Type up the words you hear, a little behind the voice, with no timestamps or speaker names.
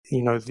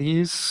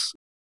these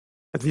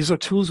are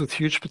tools with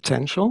huge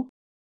potential,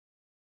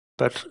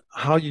 but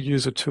how you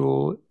use a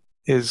tool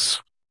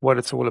is what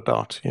it's all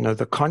about.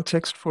 The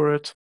context for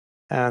it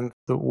and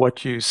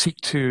what you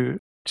seek to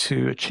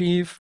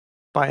achieve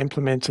by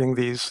implementing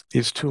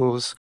these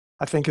tools,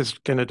 I think is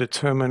going to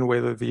determine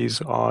whether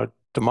these are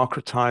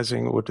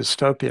democratizing or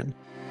dystopian.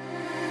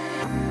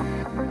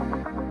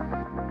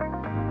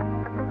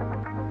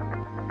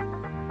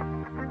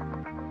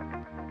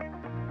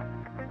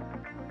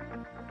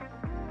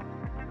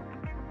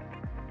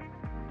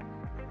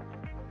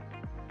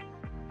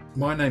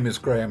 My name is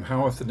Graham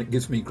Howarth, and it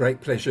gives me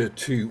great pleasure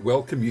to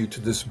welcome you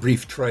to this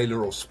brief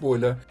trailer or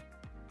spoiler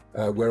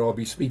where I'll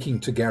be speaking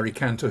to Gary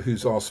Kantor,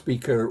 who's our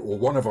speaker, or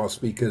one of our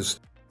speakers,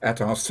 at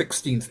our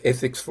 16th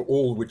Ethics for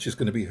All, which is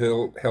going to be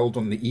held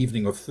on the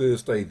evening of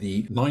Thursday,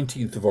 the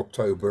 19th of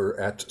October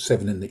at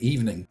 7 in the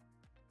evening.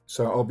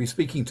 So I'll be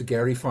speaking to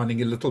Gary,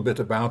 finding a little bit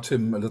about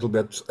him, a little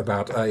bit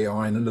about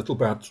AI, and a little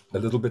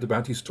bit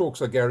about his talk.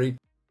 So Gary,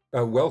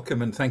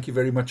 welcome, and thank you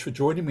very much for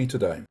joining me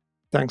today.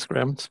 Thanks,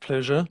 Graham. It's a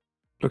pleasure.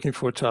 Looking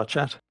forward to our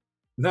chat.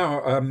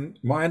 Now,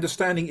 my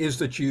understanding is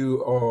that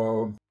you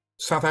are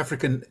South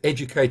African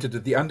educated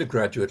at the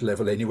undergraduate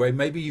level anyway.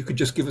 Maybe you could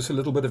just give us a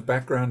little bit of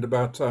background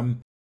about,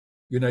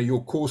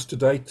 your course to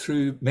date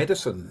through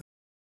medicine.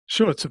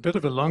 Sure. It's a bit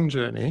of a long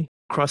journey,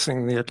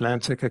 crossing the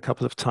Atlantic a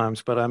couple of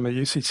times, but I'm a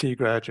UCT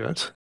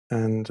graduate.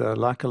 And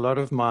like a lot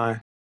of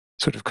my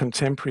sort of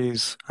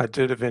contemporaries, I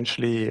did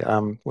eventually,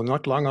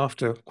 not long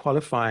after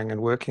qualifying and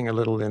working a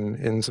little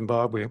in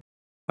Zimbabwe,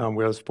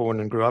 where I was born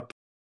and grew up,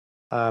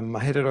 I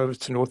headed over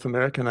to North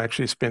America and I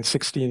actually spent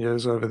 16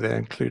 years over there,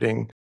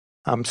 including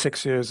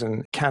 6 years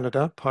in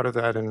Canada, part of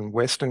that in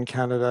Western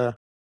Canada,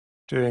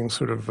 doing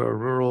sort of a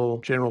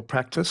rural general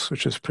practice,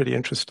 which is pretty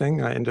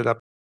interesting. I ended up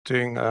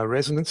doing a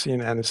residency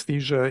in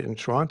anesthesia in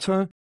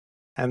Toronto,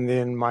 and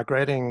then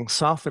migrating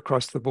south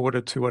across the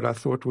border to what I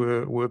thought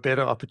were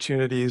better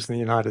opportunities in the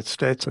United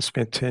States. I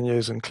spent 10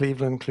 years in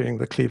Cleveland, including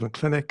the Cleveland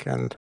Clinic,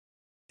 and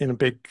in a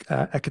big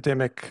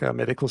academic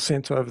medical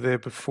center over there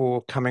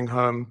before coming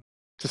home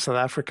to South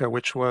Africa,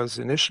 which was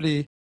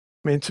initially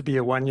meant to be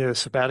a 1-year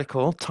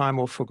sabbatical, time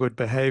off for good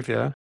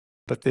behavior.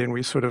 But then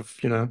we sort of,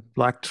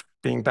 liked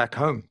being back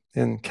home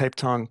in Cape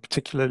Town,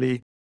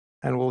 particularly,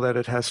 and all that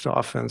it has to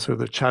offer, and sort of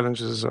the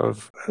challenges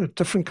of a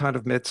different kind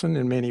of medicine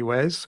in many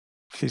ways.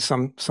 See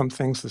some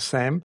things the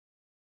same.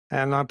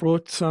 And I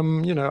brought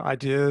some,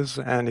 ideas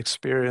and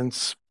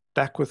experience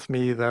back with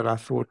me that I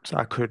thought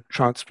I could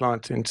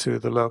transplant into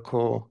the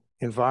local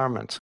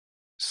environment.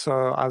 So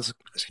I was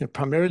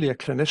primarily a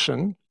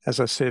clinician, as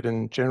I said,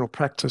 in general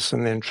practice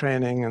and then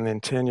training and then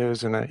 10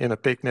 years in a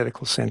big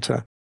medical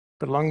center.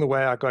 But along the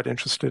way, I got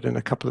interested in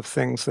a couple of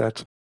things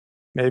that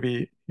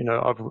maybe,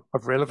 of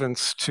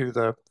relevance to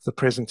the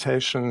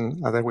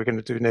presentation that we're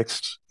going to do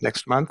next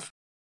month,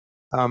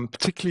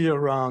 particularly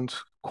around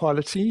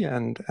quality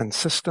and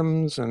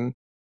systems and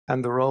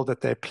the role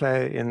that they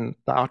play in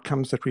the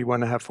outcomes that we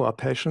want to have for our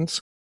patients.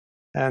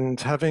 And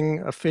having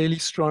a fairly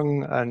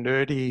strong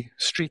nerdy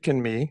streak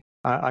in me,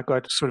 I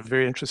got sort of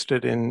very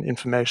interested in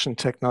information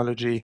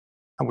technology,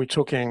 and we're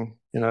talking,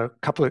 a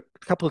couple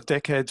of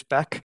decades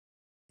back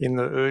in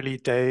the early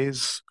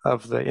days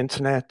of the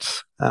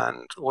internet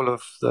and all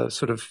of the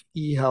sort of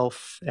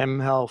e-health,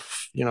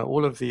 m-health,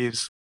 all of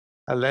these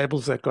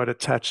labels that got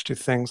attached to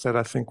things that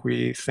I think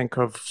we think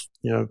of,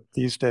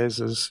 these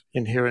days as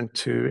inherent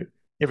to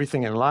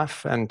everything in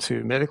life and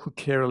to medical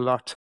care a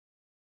lot.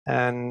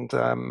 And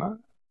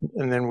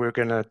then we're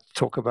going to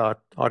talk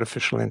about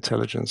artificial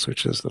intelligence,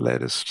 which is the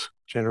latest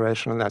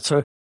generation on that.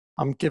 So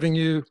I'm giving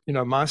you,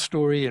 my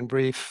story in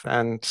brief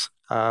and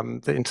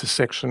the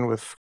intersection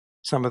with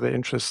some of the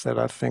interests that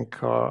I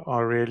think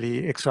are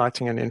really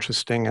exciting and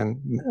interesting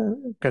and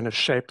going to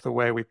shape the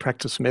way we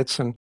practice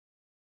medicine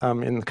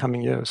in the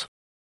coming years.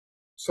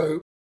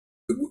 So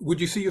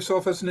would you see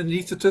yourself as an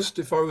anaesthetist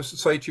if I was to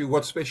say to you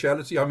what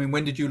specialty? I mean,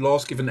 when did you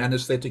last give an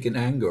anesthetic in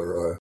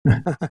anger?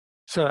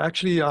 So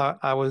actually,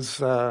 I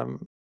was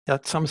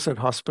at Somerset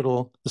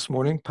Hospital this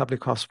morning,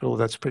 public hospital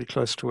that's pretty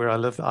close to where I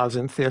live. I was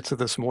in theatre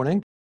this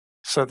morning.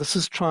 So this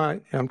is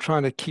I'm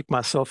trying to keep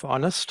myself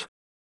honest.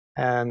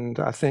 And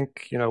I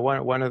think,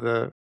 one of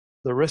the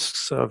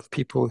risks of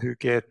people who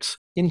get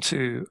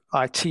into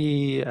IT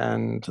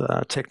and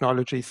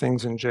technology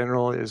things in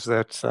general is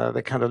that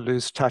they kind of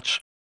lose touch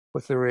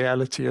with the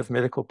reality of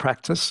medical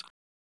practice.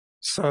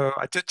 So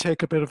I did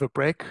take a bit of a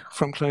break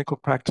from clinical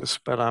practice,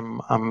 but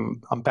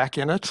I'm back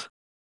in it.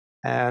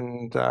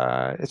 And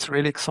it's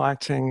really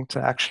exciting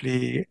to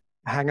actually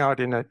hang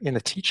out in a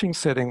teaching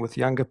setting with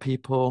younger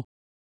people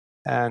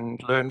and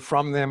learn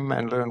from them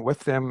and learn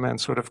with them and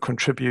sort of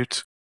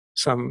contribute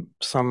some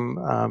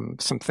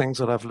things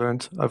that I've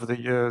learned over the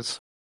years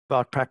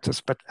about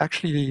practice. But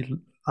actually,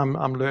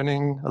 I'm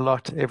learning a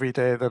lot every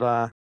day that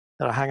I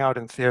hang out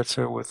in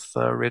theatre with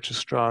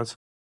registrars.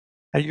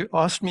 And you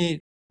asked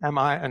me, am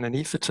I an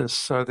anaesthetist?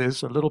 So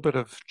there's a little bit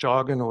of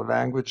jargon or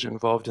language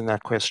involved in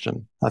that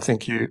question. I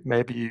think you're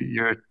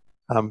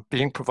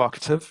being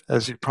provocative,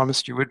 as you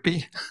promised you would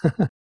be.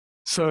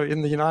 So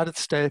in the United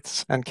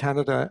States and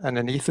Canada, an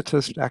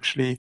anesthetist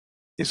actually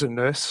is a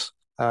nurse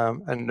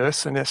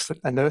anesthetist,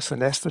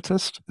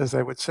 as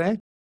they would say. In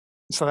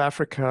South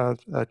Africa,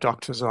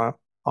 doctors are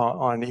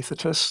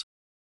anesthetists,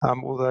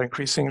 although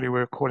increasingly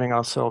we're calling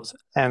ourselves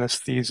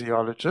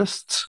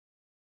anesthesiologists,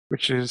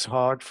 which is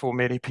hard for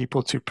many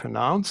people to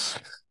pronounce.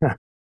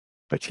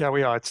 But here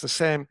we are. It's the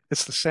same.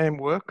 It's the same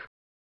work.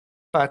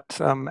 But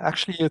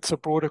actually, it's a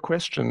broader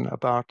question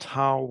about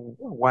how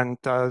one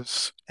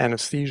does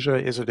anesthesia.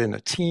 Is it in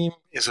a team?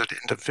 Is it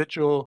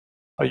individual?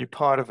 Are you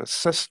part of a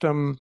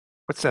system?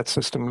 What's that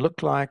system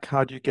look like?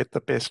 How do you get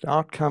the best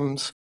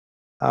outcomes?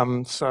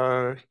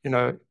 So,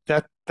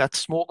 that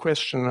small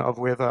question of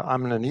whether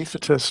I'm an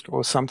anesthetist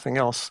or something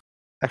else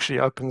actually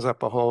opens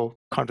up a whole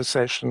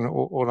conversation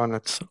all on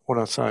its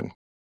own.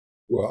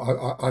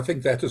 Well, I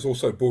think that is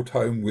also brought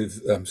home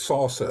with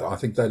SASA. I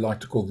think they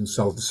like to call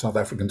themselves the South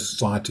African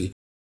Society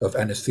of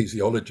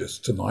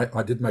Anesthesiologists, and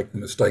I did make the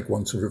mistake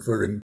once of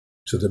referring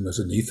to them as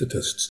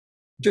anaesthetists.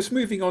 Just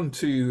moving on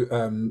to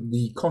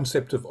the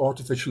concept of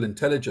artificial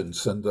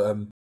intelligence,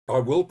 and I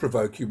will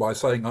provoke you by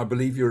saying I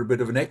believe you're a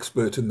bit of an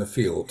expert in the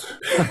field.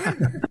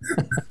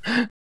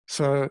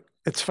 So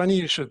it's funny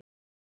you should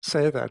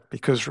say that,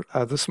 because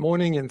this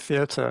morning in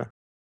theatre,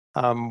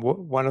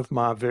 one of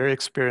my very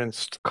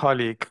experienced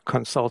colleague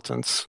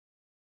consultants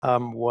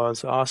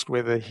was asked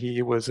whether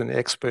he was an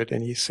expert,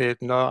 and he said,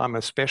 "No, I'm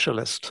a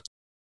specialist."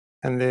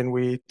 And then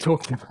we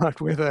talked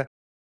about whether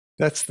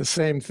that's the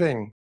same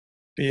thing,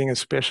 being a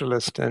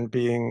specialist and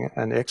being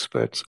an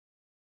expert.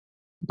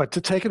 But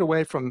to take it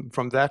away from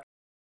that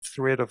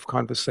thread of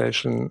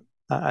conversation,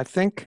 I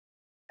think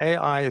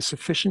AI is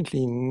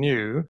sufficiently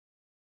new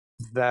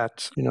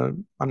that,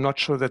 I'm not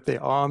sure that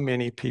there are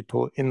many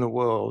people in the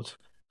world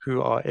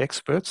who are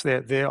experts.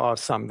 There are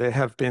some. There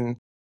have been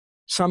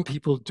some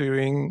people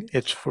doing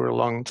it for a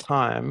long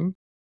time.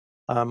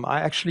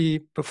 I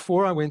actually,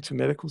 before I went to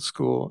medical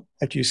school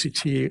at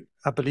UCT,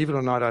 believe it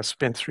or not, I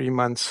spent 3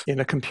 months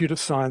in a computer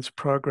science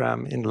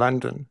program in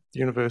London, the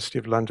University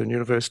of London,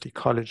 University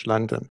College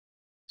London.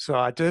 So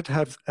I did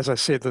have, as I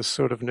said, this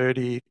sort of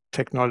nerdy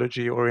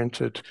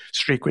technology-oriented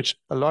streak, which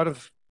a lot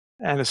of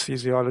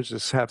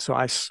anesthesiologists have. So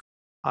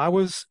I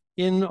was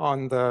in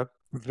on the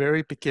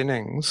very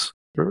beginnings,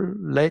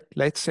 late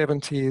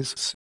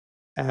 70s,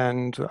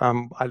 and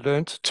I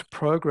learned to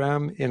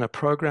program in a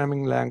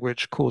programming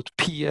language called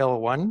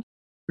PL1,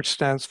 which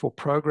stands for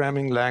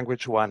Programming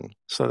Language 1.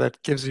 So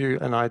that gives you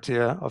an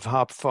idea of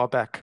how far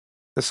back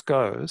this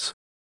goes.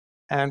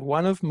 And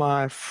one of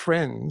my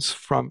friends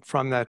from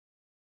that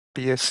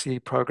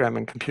BSc program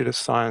in computer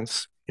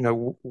science,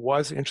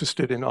 was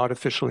interested in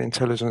artificial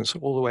intelligence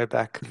all the way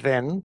back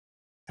then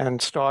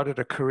and started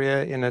a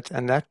career in it.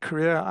 And that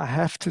career, I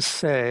have to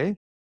say,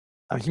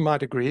 he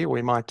might agree or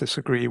he might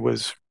disagree,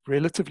 was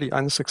relatively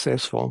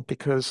unsuccessful,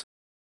 because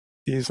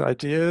these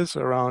ideas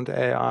around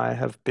AI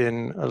have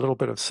been a little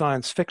bit of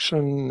science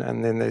fiction,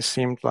 and then they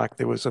seemed like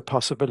there was a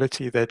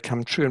possibility they'd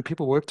come true, and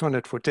people worked on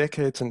it for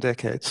decades and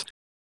decades.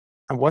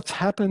 And what's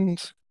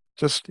happened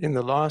just in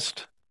the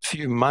last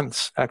few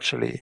months,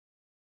 actually,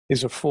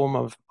 is a form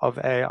of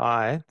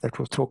AI that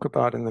we'll talk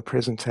about in the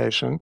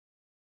presentation,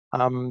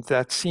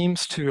 that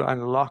seems to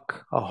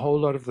unlock a whole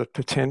lot of the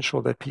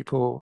potential that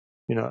people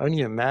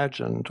only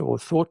imagined or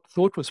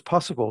thought was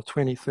possible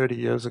 20, 30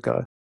 years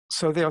ago.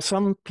 So there are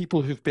some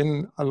people who've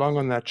been along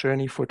on that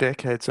journey for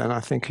decades, and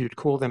I think you'd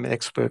call them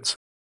experts.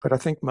 But I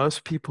think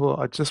most people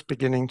are just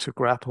beginning to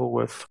grapple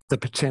with the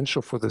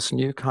potential for this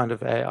new kind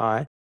of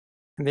AI.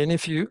 And then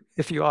if you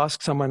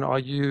ask someone, are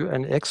you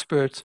an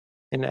expert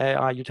in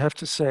AI, you'd have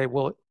to say,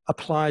 well,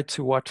 applied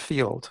to what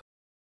field?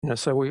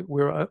 So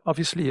we're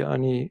obviously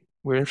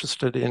we're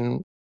interested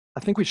in, I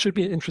think we should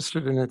be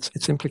interested in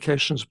its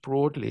implications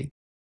broadly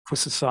for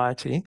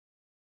society,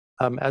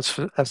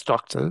 as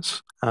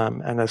doctors,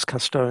 and as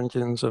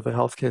custodians of a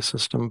healthcare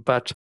system.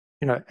 But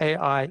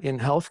AI in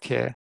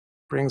healthcare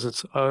brings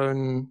its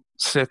own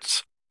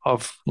sets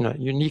of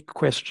unique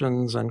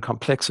questions and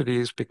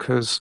complexities,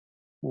 because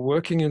we're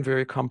working in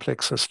very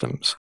complex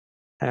systems,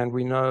 and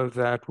we know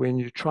that when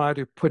you try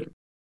to put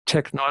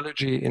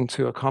technology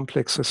into a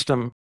complex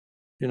system,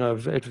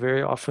 it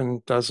very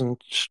often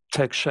doesn't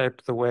take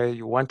shape the way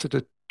you wanted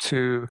it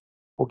to,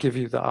 or give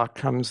you the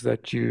outcomes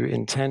that you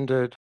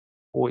intended,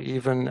 or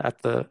even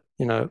at the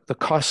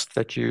cost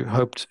that you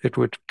hoped it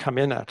would come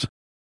in at.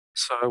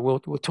 So we'll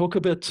talk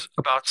a bit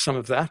about some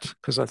of that,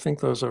 because I think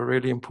those are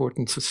really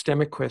important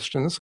systemic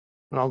questions.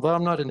 And although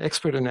I'm not an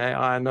expert in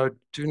AI, I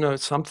do know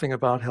something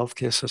about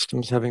healthcare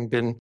systems, having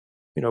been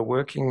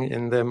working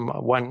in them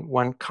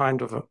one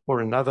kind of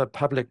or another,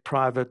 public,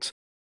 private,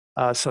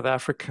 South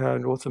Africa,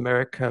 North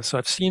America. So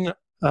I've seen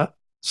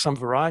some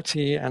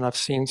variety, and I've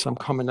seen some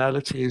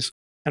commonalities,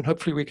 and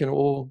hopefully we can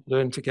all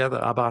learn together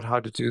about how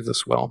to do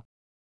this well.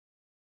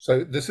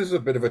 So this is a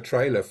bit of a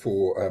trailer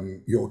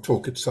for your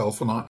talk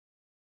itself, and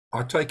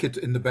I take it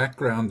in the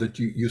background that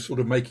you're sort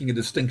of making a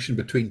distinction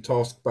between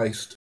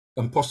task-based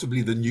and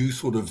possibly the new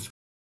sort of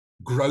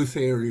growth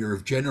area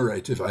of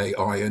generative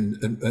AI,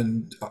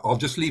 and I'll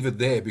just leave it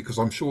there because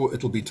I'm sure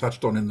it'll be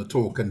touched on in the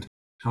talk and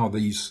how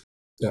these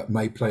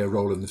may play a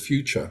role in the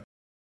future.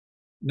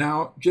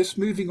 Now, just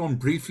moving on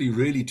briefly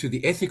really to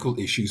the ethical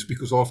issues,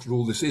 because after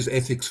all, this is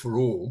ethics for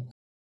all.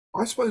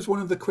 I suppose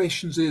one of the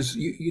questions is,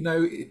 you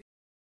know,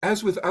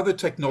 as with other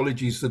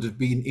technologies that have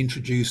been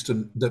introduced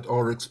and that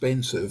are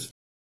expensive,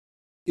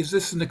 is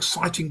this an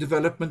exciting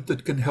development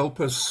that can help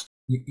us,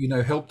 you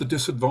know, help the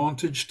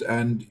disadvantaged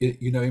and,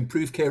 you know,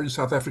 improve care in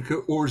South Africa?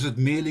 Or is it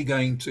merely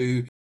going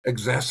to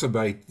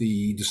exacerbate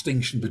the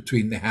distinction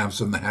between the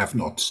haves and the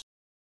have-nots?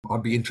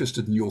 I'd be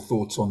interested in your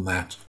thoughts on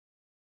that.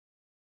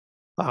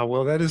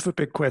 Well, that is the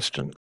big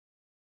question.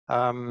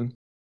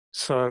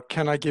 So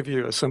can I give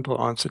you a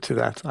simple answer to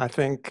that? I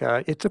think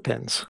it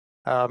depends.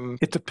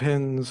 It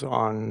depends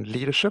on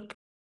leadership.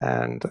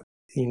 And,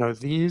 you know,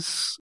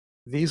 these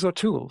are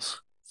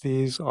tools.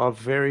 These are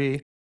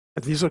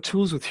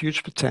tools with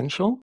huge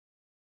potential,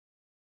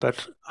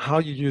 but how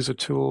you use a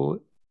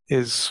tool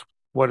is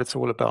what it's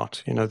all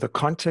about. You know, the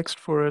context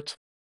for it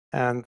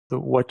and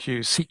what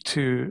you seek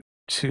to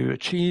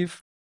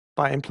achieve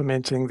by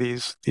implementing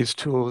these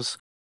tools,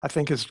 I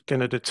think, is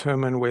going to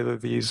determine whether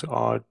these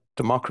are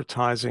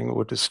democratizing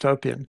or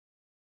dystopian.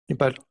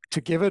 But to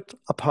give it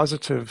a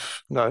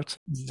positive note,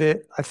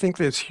 I think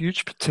there's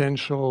huge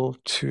potential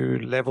to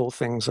level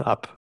things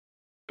up,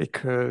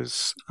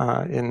 because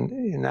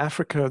in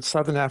Africa,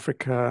 Southern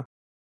Africa,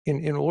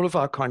 in all of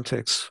our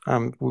contexts,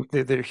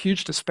 there are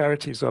huge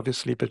disparities,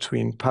 obviously,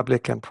 between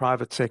public and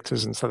private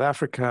sectors in South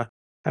Africa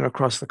and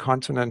across the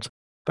continent.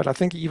 But I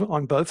think even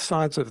on both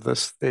sides of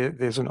this,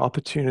 there's an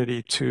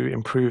opportunity to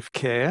improve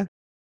care.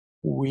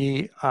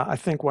 I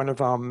think one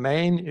of our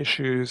main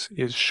issues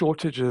is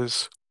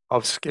shortages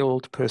of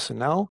skilled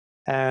personnel,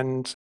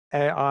 and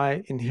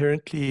AI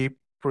inherently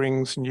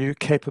brings new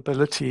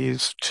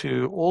capabilities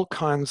to all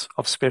kinds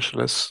of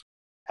specialists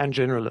and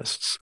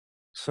generalists.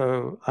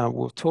 So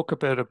we'll talk a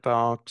bit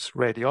about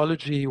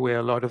radiology, where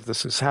a lot of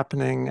this is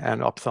happening,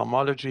 and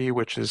ophthalmology,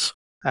 which is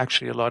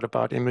actually a lot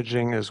about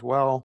imaging as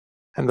well,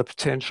 and the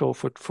potential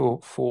for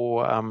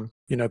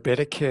you know,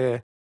 better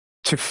care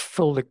to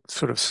fill the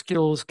sort of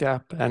skills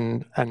gap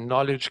and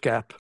knowledge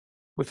gap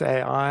with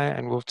AI.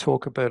 And we'll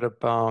talk a bit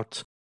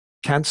about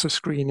cancer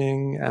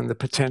screening and the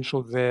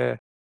potential there.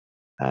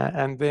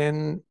 And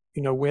then,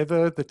 you know,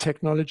 whether the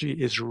technology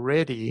is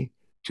ready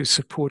to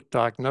support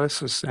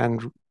diagnosis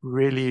and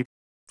really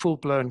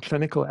full-blown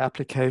clinical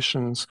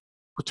applications.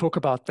 We'll talk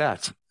about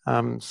that.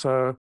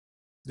 So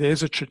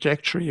there's a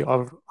trajectory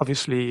of,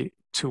 obviously,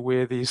 to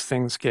where these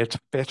things get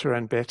better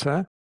and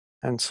better.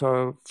 And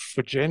so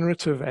for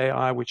generative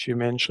AI, which you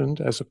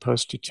mentioned, as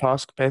opposed to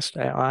task-based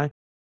AI,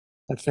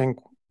 I think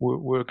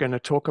we're going to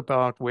talk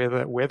about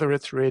whether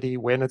it's ready,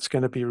 when it's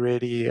going to be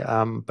ready.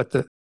 But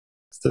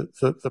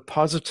the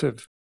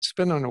positive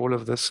spin on all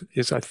of this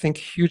is, I think,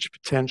 huge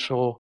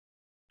potential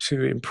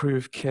to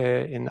improve care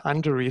in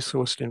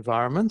under-resourced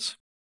environments,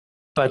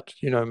 but,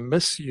 you know,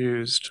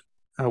 misused.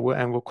 And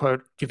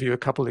we'll give you a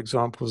couple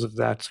examples of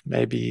that.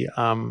 Maybe,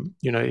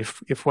 you know,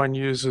 if one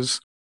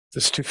uses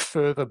this to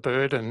further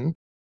burden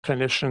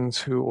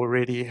clinicians who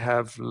already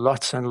have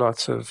lots and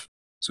lots of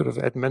sort of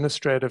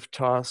administrative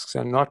tasks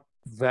and not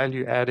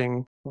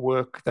value-adding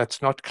work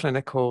that's not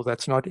clinical,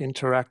 that's not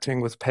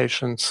interacting with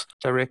patients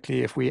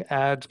directly. If we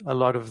add a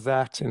lot of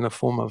that in the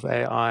form of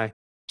AI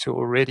to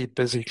already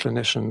busy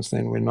clinicians,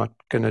 then we're not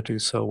going to do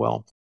so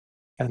well.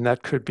 And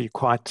that could be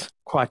quite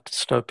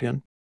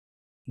dystopian.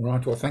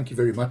 Right. Well, thank you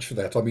very much for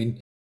that. I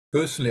mean,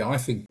 personally, I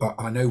think,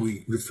 I know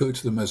we refer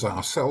to them as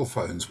our cell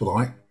phones, but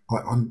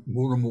I'm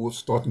more and more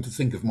starting to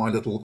think of my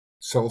little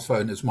cell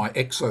phone as my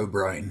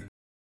exobrain.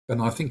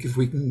 And I think if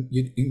we can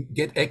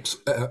get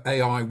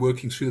AI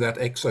working through that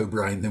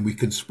exobrain, then we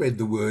can spread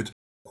the word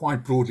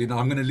quite broadly. Now,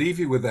 I'm going to leave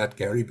you with that,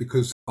 Gary,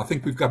 because I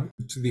think we've come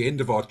to the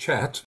end of our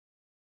chat.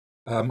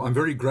 I'm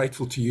very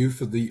grateful to you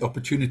for the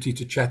opportunity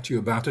to chat to you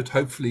about it.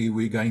 Hopefully,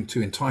 we're going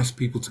to entice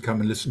people to come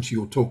and listen to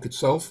your talk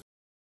itself.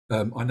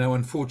 I know,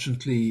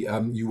 unfortunately,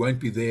 you won't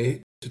be there.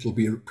 It'll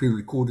be a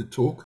pre-recorded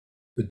talk,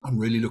 but I'm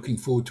really looking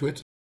forward to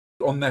it.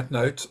 On that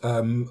note,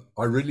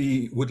 I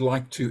really would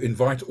like to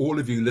invite all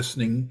of you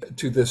listening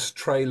to this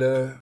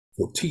trailer,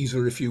 or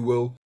teaser, if you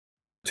will,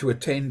 to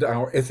attend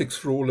our Ethics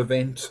for All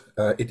event.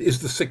 It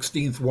is the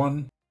 16th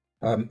one.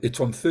 It's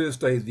on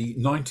Thursday, the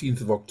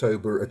 19th of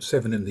October at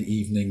 7 in the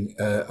evening,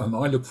 and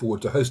I look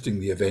forward to hosting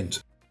the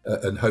event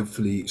and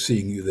hopefully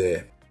seeing you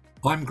there.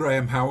 I'm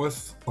Graham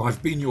Howarth.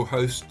 I've been your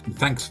host, and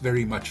thanks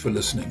very much for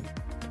listening.